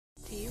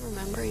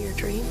remember your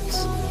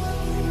dreams?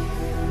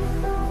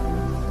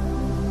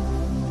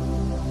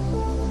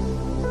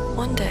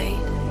 One day,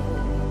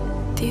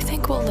 do you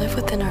think we'll live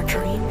within our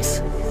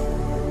dreams?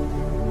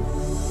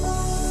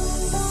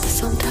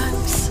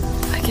 Sometimes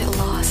I get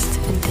lost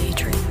in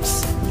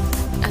daydreams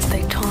as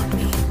they taunt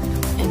me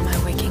in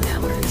my waking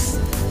hours.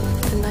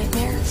 The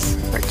nightmares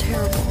are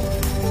terrible.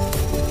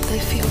 They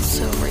feel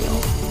so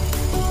real.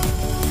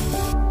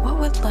 What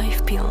would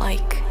life be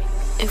like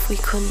if we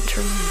couldn't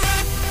dream?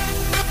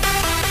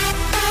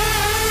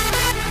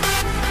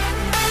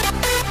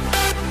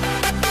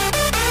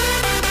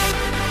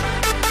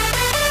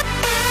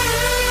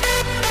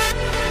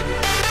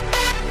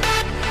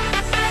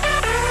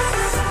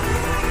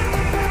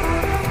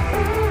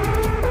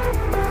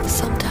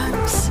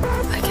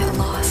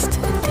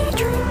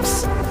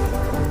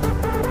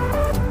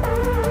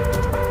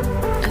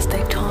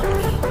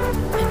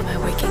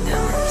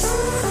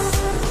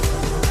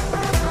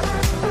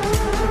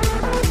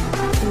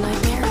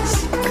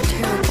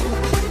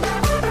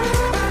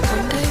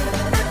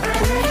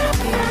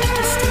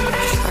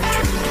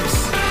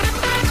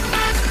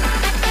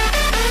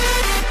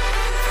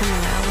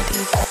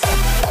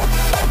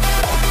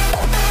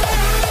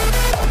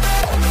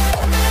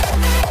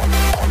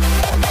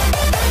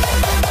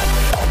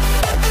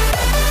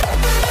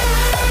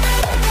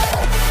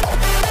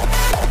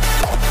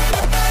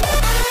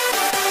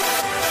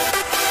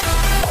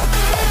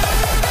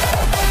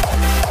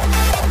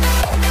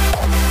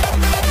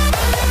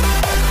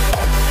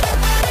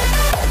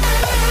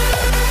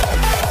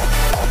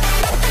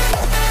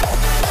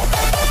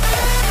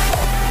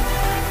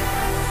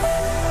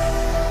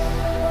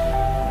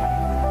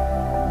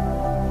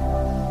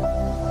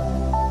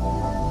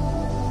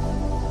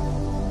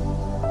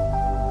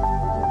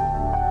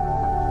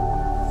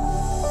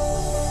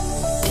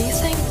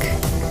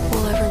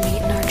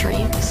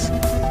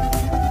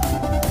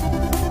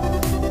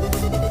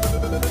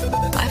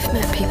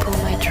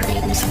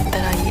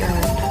 That I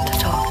yearn to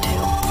talk to,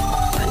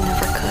 but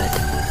never could.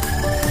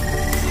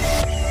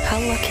 How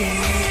lucky am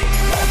I?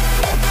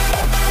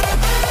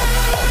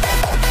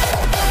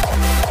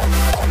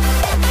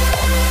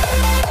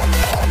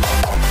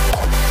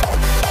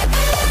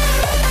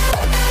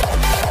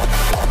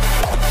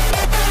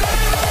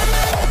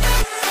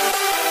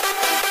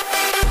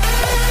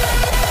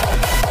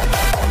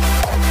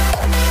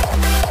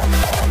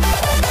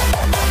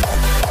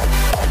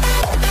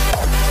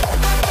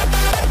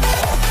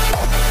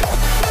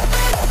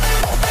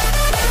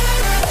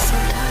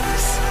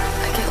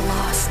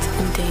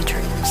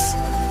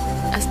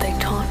 As they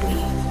taunt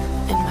me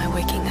in my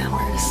waking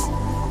hours.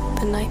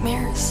 The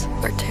nightmares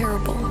are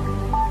terrible.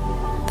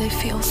 They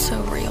feel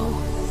so real.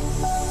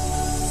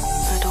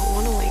 I don't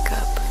want to wake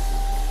up.